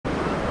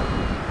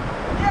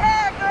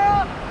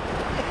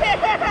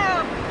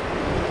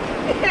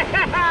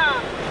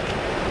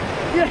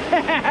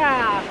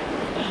Yeah!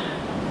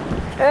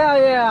 Hell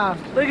yeah!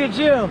 Look at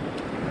you!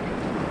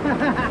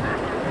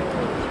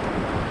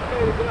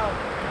 There you go.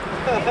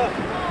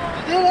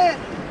 You did it!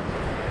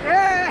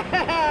 Yeah!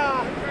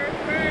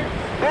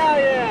 Hell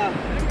yeah!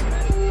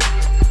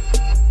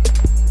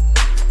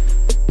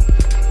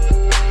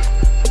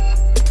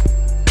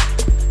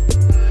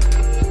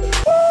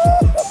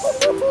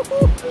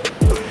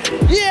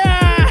 Yeah!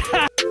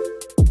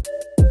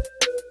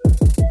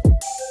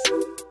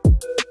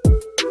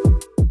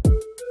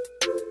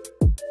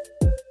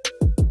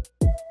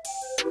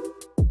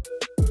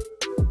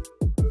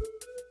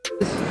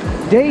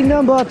 Day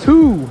number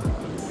 2,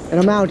 and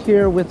I'm out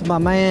here with my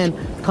man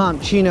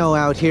Chino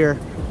out here.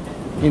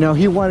 You know,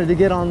 he wanted to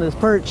get on this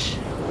perch,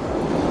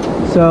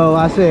 so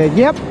I said,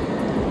 yep,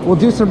 we'll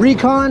do some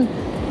recon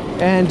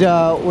and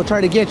we'll try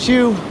to get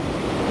you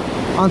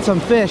on some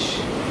fish.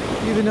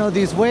 Even though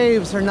these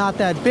waves are not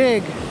that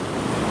big,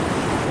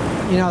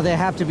 you know, they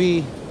have to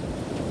be,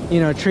 you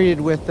know,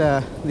 treated with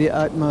the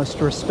utmost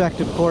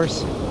respect, of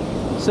course.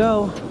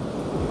 So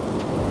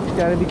you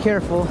gotta be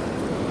careful.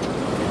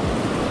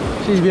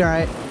 She's be all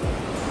right.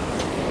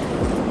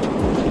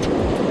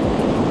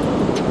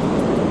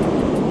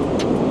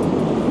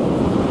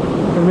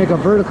 To make a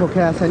vertical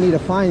cast, I need to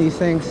find these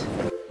things.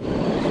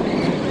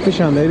 Fish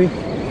on, baby.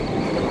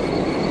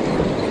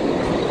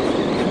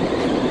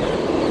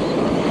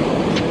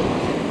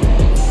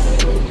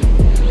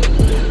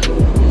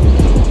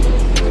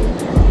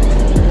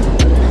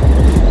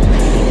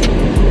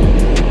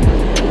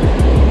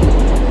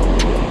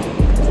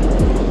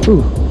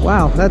 Ooh,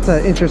 wow, that's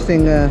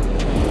interesting.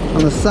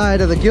 On the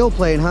side of the gill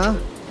plate, huh?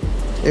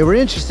 They were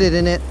interested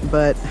in it,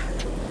 but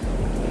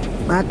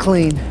not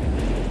clean.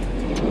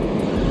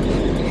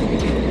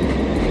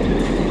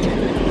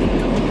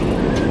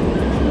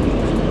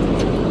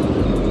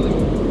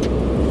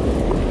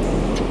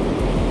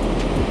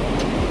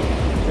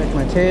 Check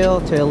my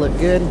tail. Tail looked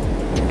good.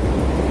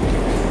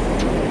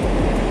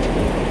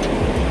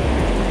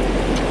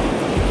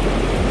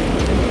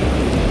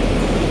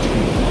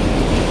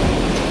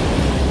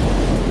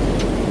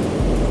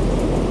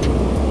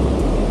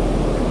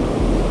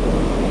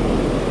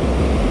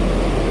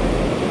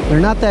 They're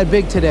not that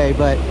big today,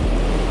 but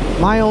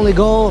my only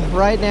goal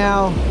right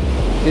now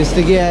is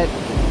to get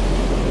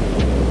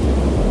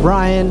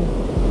Brian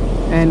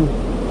and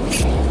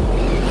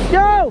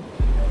yo!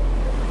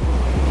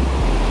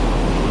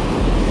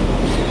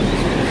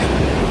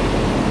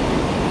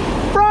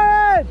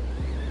 Brian!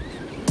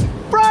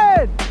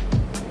 Brian!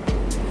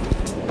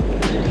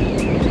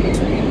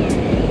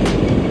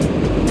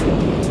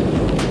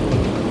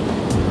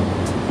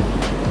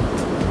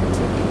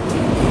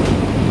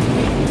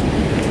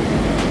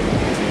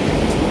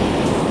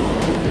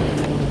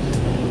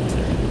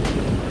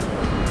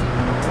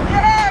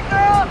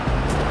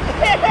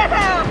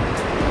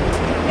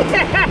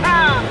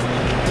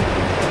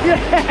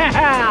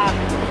 Yeah!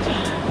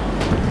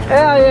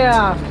 Hell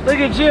yeah! Look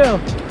at you!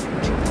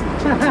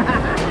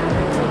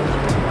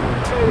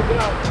 There you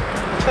go.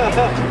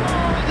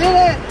 You did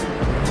it!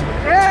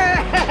 Yeah!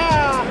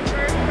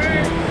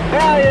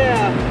 Hell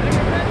yeah!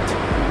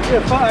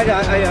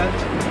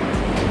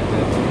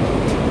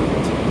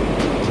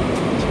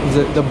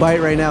 The bite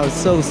right now is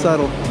so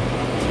subtle.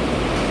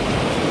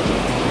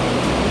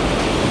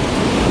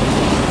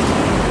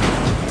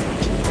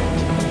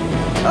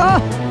 Oh!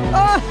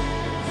 Oh!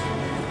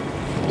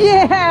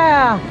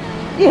 Yeah!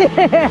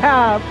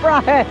 Yeah!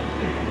 Brian!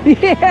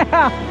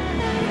 Yeah!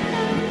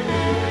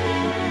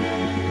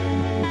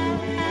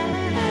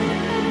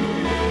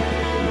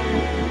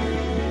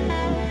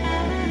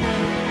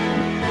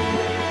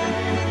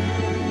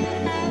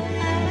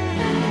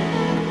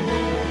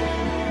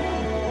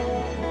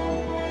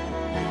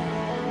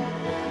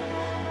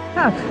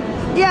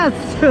 Yes!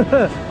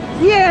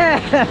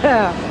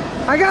 Yeah!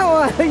 I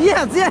got one!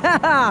 Yes!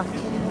 Yeah!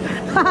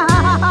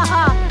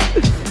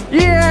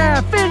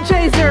 Yeah, fin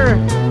chaser!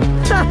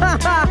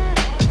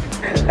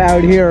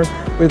 Out here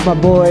with my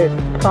boy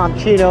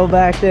Chino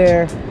back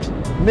there,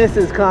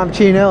 Mrs.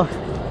 Chino.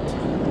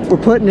 We're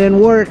putting in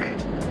work.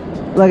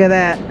 Look at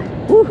that!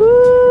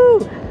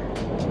 Woohoo!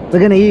 We're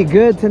gonna eat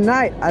good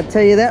tonight. I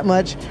tell you that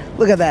much.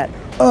 Look at that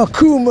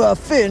Akuma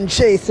fin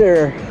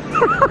chaser.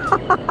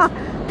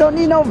 Don't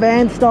need no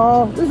van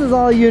stall. This is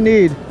all you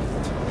need.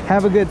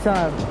 Have a good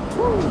time.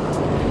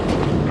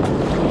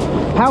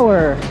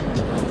 Power.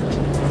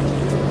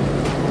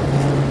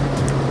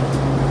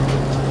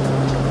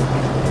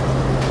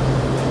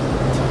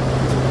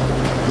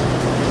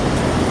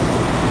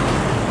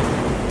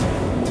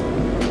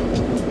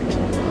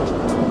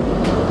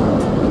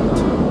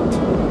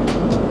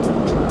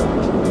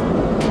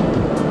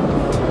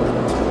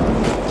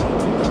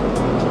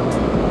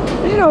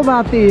 You know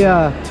about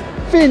the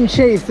fin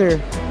chaser.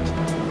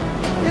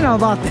 You know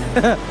about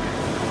the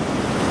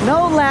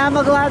no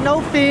lamaglat,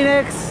 no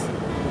phoenix.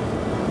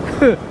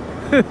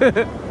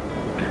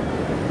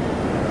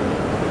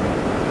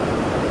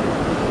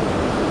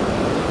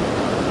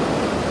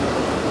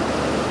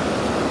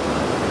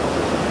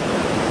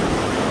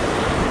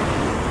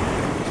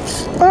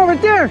 Oh,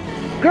 right there!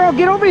 Girl,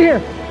 get over here.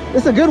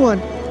 This is a good one.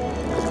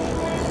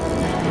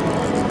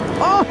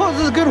 Oh,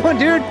 this is a good one,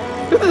 dude.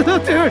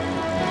 Dude.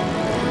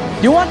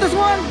 You want this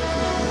one?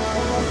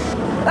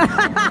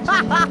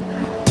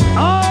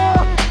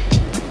 Oh!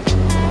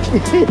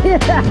 Yeah.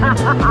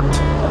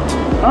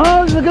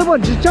 Oh, this is a good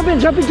one. Just jump in,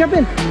 jump in, jump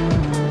in.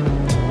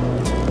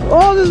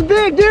 Oh, this is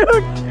big,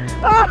 dude.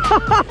 Oh!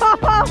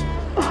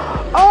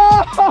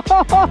 Oh!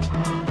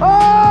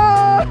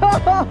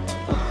 Oh!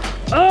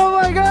 Oh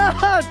my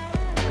God!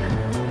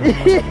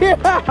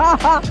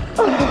 Yeah!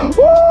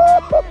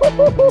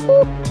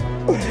 Woo!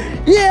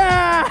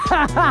 Yeah!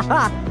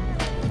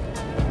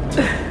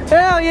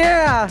 Hell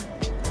yeah!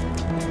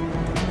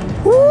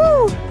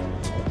 Woo!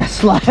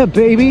 Slab,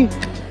 baby!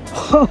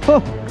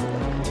 Oh!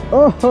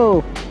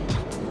 Oh!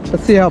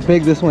 Let's see how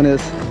big this one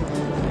is.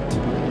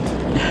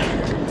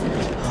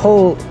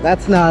 Oh,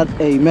 that's not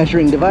a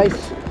measuring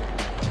device.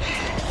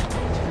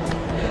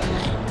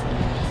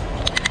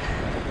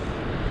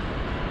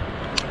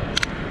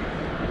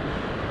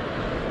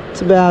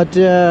 It's about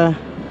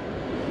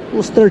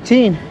almost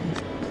 13.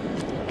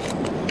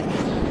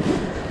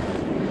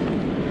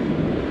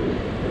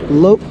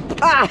 Low,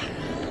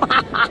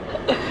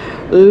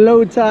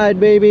 low tide,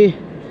 baby.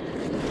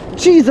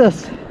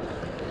 Jesus,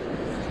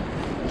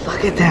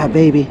 look at that,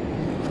 baby.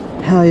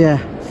 Hell yeah,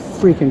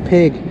 freaking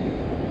pig.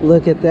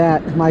 Look at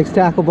that. Mike's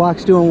tackle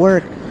box doing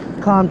work.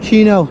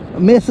 Compchino,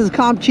 Mrs.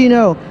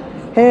 Compchino.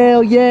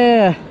 Hell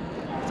yeah.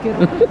 Let's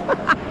get it.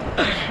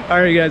 All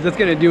right, guys, that's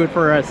gonna do it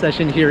for our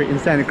session here in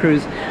Santa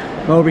Cruz.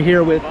 I'm over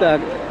here with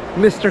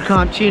Mr.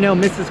 Compchino,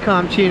 Mrs.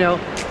 Compchino.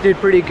 Did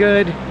pretty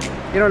good.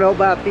 You don't know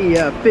about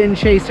the fin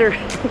chaser.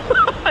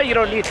 you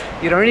don't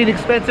need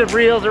expensive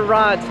reels or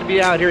rods to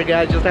be out here,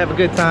 guys. Just have a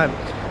good time.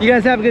 You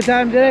guys have a good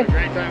time today?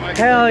 Great time, Mike.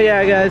 Hell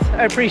yeah, guys.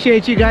 I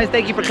appreciate you guys.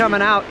 Thank you for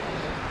coming out.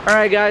 All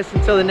right, guys,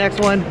 until the next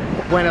one,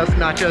 buenos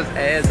nachos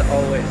as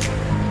always.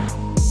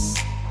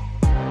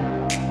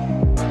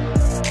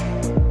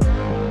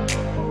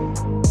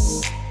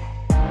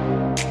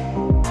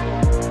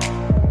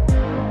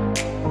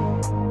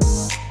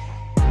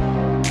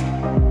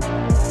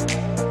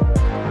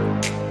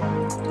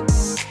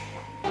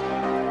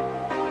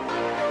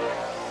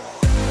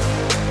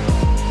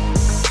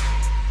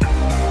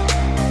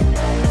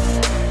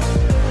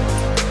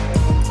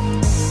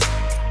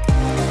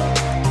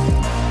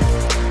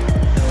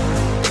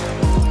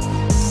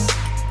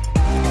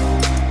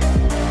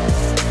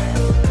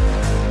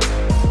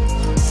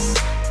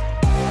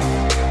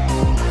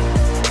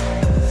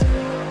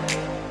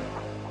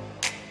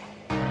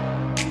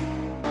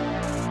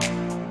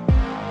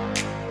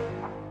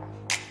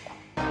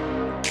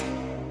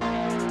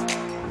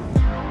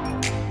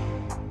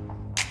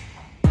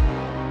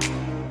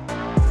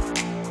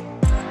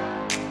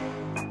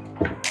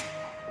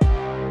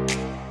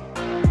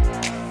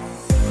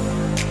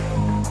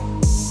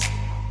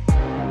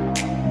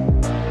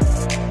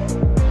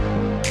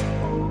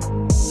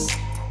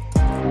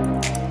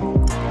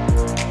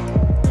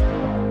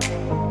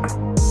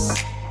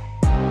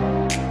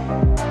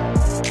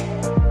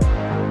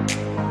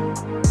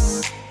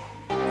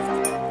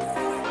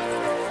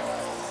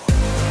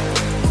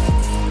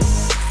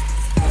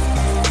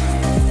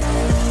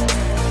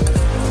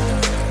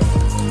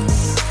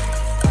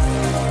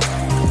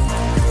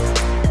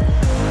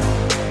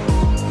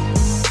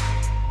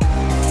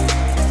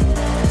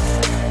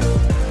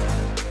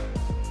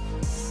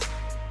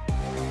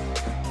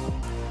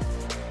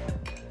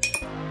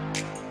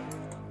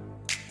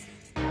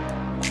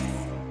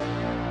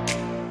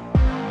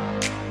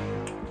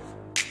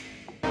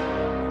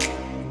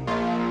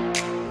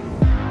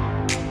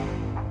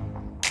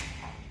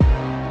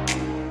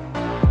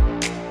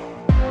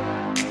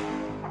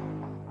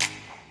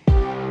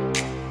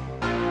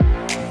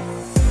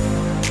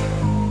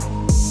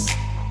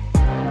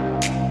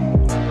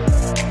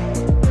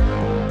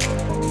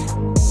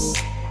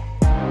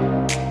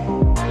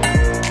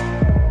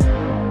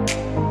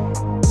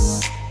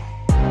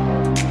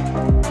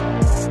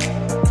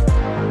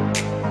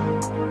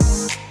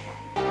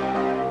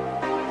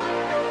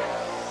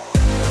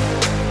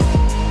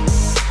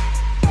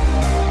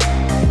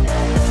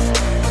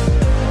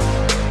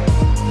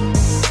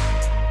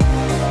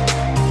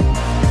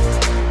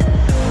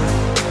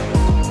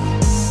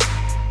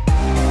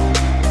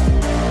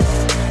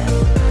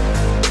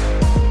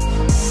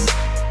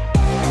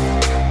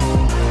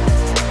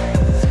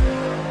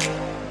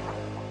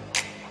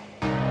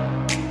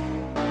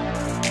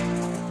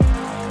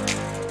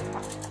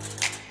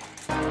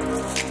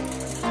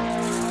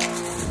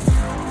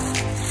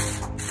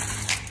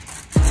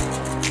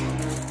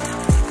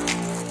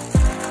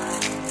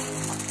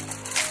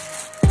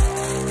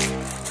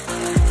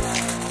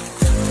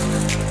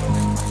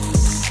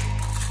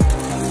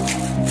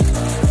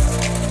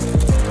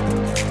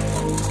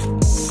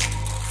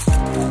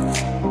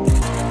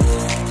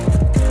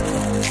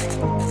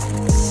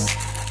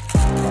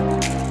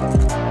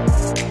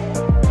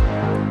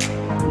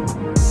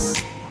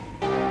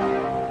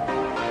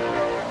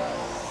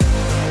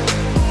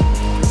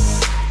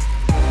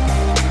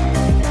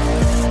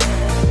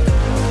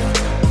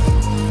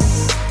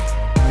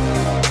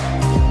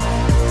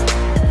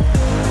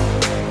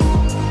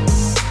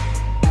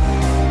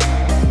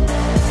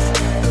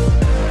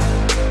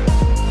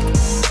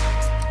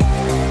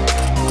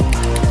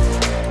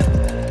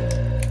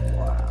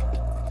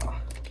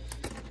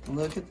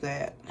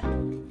 that.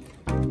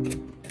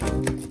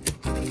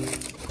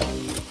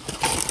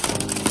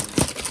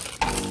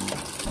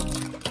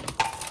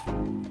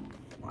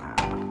 Wow.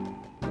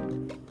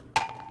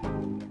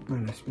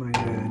 That's my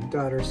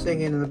daughter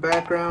singing in the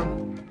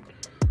background.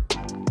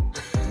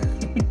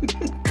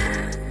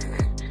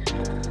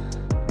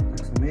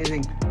 That's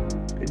amazing.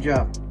 Good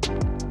job.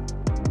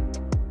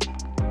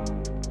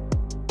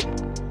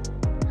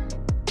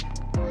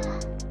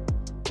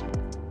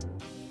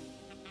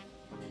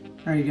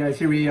 All right, guys,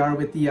 here we are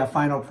with the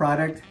final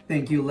product.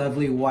 Thank you,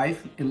 lovely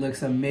wife. It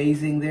looks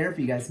amazing there, if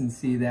you guys can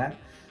see that.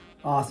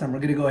 Awesome. We're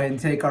gonna go ahead and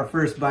take our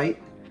first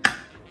bite.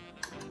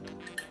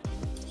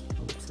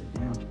 Upside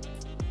down.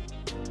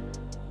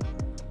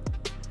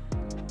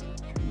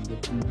 Trying to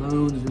get some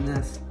bones in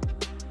this.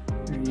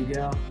 There you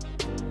go.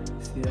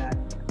 See that?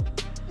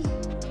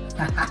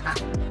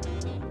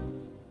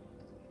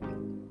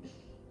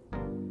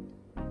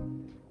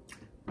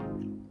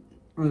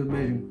 That was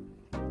amazing.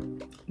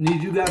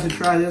 Need you guys to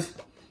try this.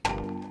 Go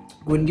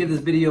ahead and give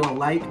this video a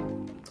like.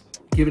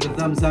 Give it a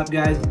thumbs up,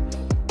 guys.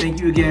 Thank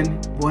you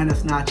again.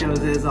 Buenos nachos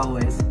as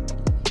always.